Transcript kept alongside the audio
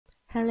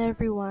Hello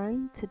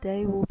everyone,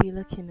 today we'll be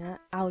looking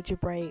at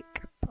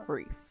algebraic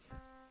proof.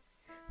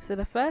 So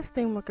the first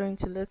thing we're going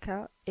to look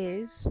at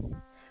is,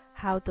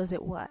 how does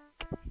it work?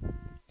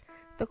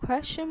 The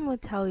question will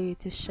tell you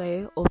to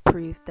show or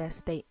prove their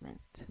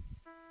statement.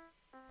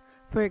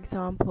 For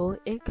example,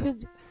 it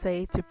could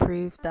say to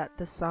prove that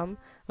the sum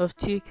of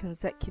two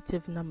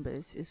consecutive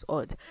numbers is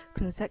odd.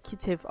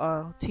 Consecutive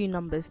are two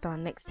numbers that are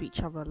next to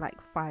each other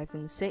like 5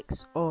 and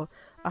 6, or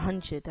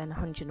 100 and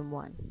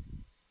 101.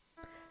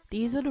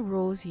 These are the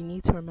rules you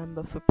need to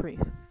remember for proof.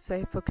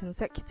 So for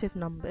consecutive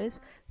numbers,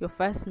 your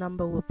first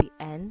number will be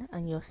n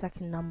and your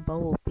second number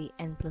will be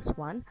n plus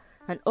 1.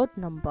 An odd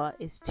number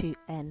is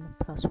 2n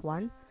plus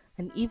 1.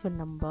 An even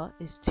number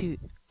is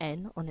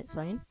 2n on its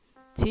own.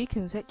 Two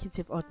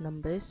consecutive odd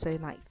numbers, so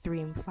like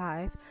 3 and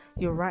 5,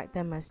 you'll write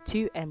them as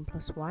 2n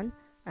plus 1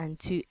 and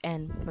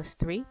 2n plus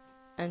 3.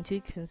 And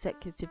two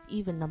consecutive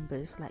even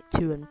numbers like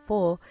 2 and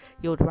 4,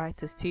 you'll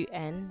write as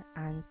 2n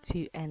and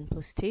 2n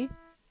plus 2.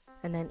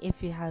 And then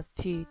if you have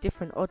two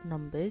different odd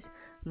numbers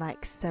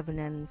like 7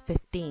 and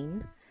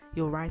 15,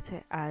 you'll write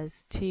it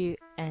as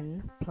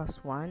 2n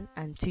plus 1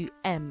 and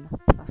 2m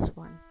plus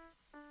 1.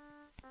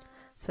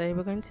 So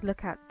we're going to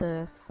look at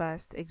the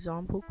first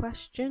example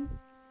question,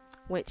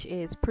 which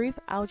is prove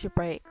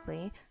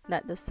algebraically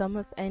that the sum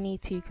of any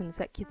two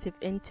consecutive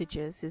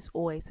integers is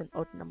always an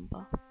odd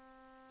number.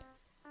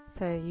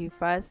 So you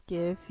first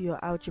give your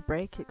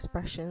algebraic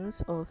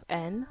expressions of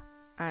n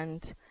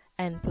and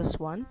n plus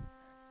 1,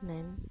 and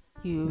then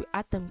you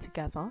add them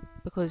together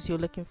because you're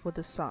looking for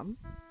the sum.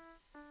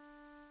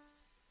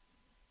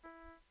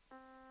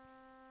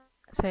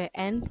 So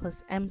n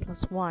plus n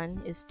plus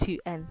 1 is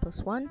 2n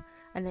plus 1,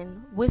 and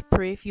then with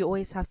proof you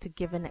always have to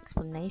give an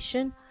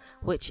explanation,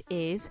 which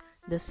is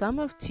the sum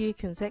of two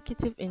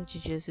consecutive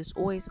integers is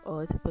always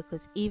odd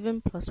because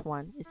even plus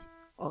 1 is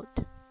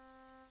odd.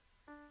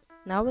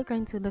 Now we're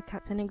going to look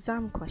at an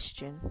exam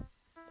question.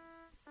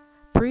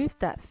 Prove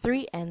that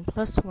 3n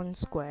plus 1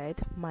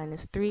 squared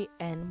minus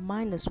 3n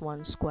minus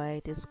 1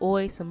 squared is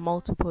always a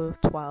multiple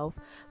of 12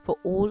 for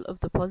all of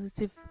the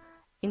positive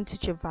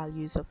integer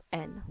values of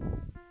n.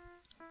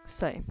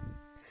 So,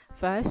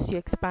 first you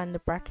expand the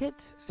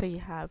brackets, so you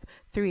have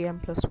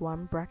 3n plus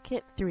 1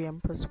 bracket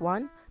 3n plus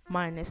 1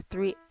 minus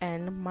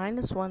 3n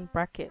minus 1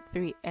 bracket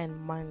 3n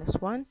minus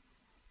 1.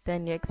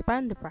 Then you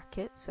expand the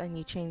brackets and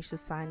you change the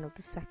sign of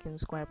the second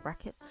square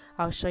bracket.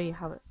 I'll show you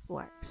how it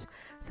works.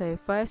 So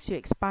first you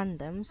expand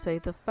them. So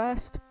the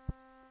first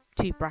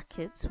two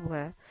brackets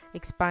were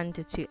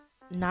expanded to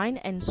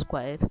 9n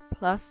squared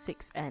plus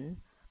 6n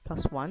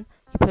plus 1.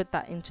 You put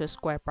that into a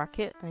square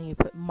bracket and you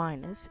put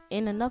minus.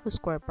 In another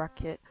square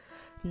bracket,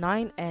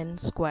 9n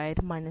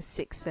squared minus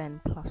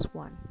 6n plus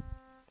 1.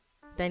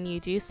 Then you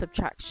do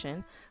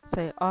subtraction,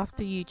 so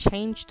after you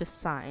change the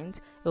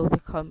signs, it will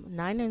become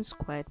 9n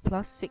squared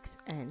plus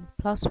 6n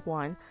plus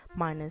 1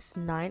 minus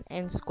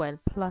 9n squared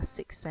plus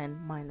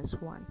 6n minus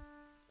 1.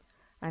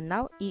 And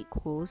now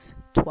equals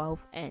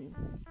 12n.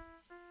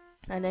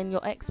 And then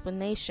your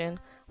explanation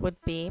would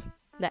be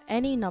that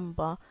any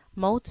number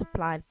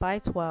multiplied by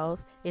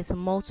 12 is a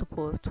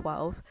multiple of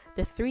 12.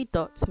 The 3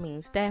 dots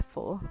means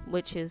therefore,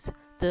 which is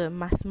the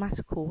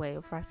mathematical way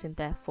of writing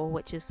therefore,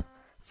 which is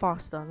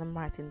faster than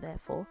writing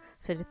therefore.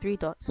 So the 3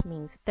 dots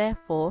means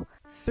therefore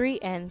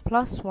 3n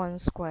plus 1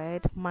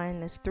 squared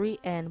minus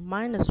 3n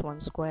minus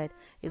 1 squared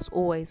is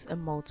always a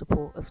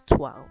multiple of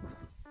 12.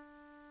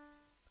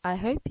 I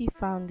hope you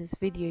found this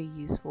video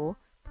useful.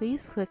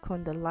 Please click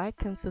on the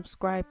like and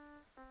subscribe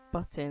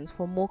buttons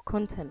for more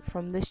content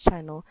from this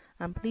channel,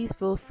 and please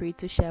feel free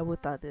to share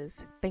with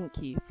others.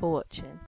 Thank you for watching.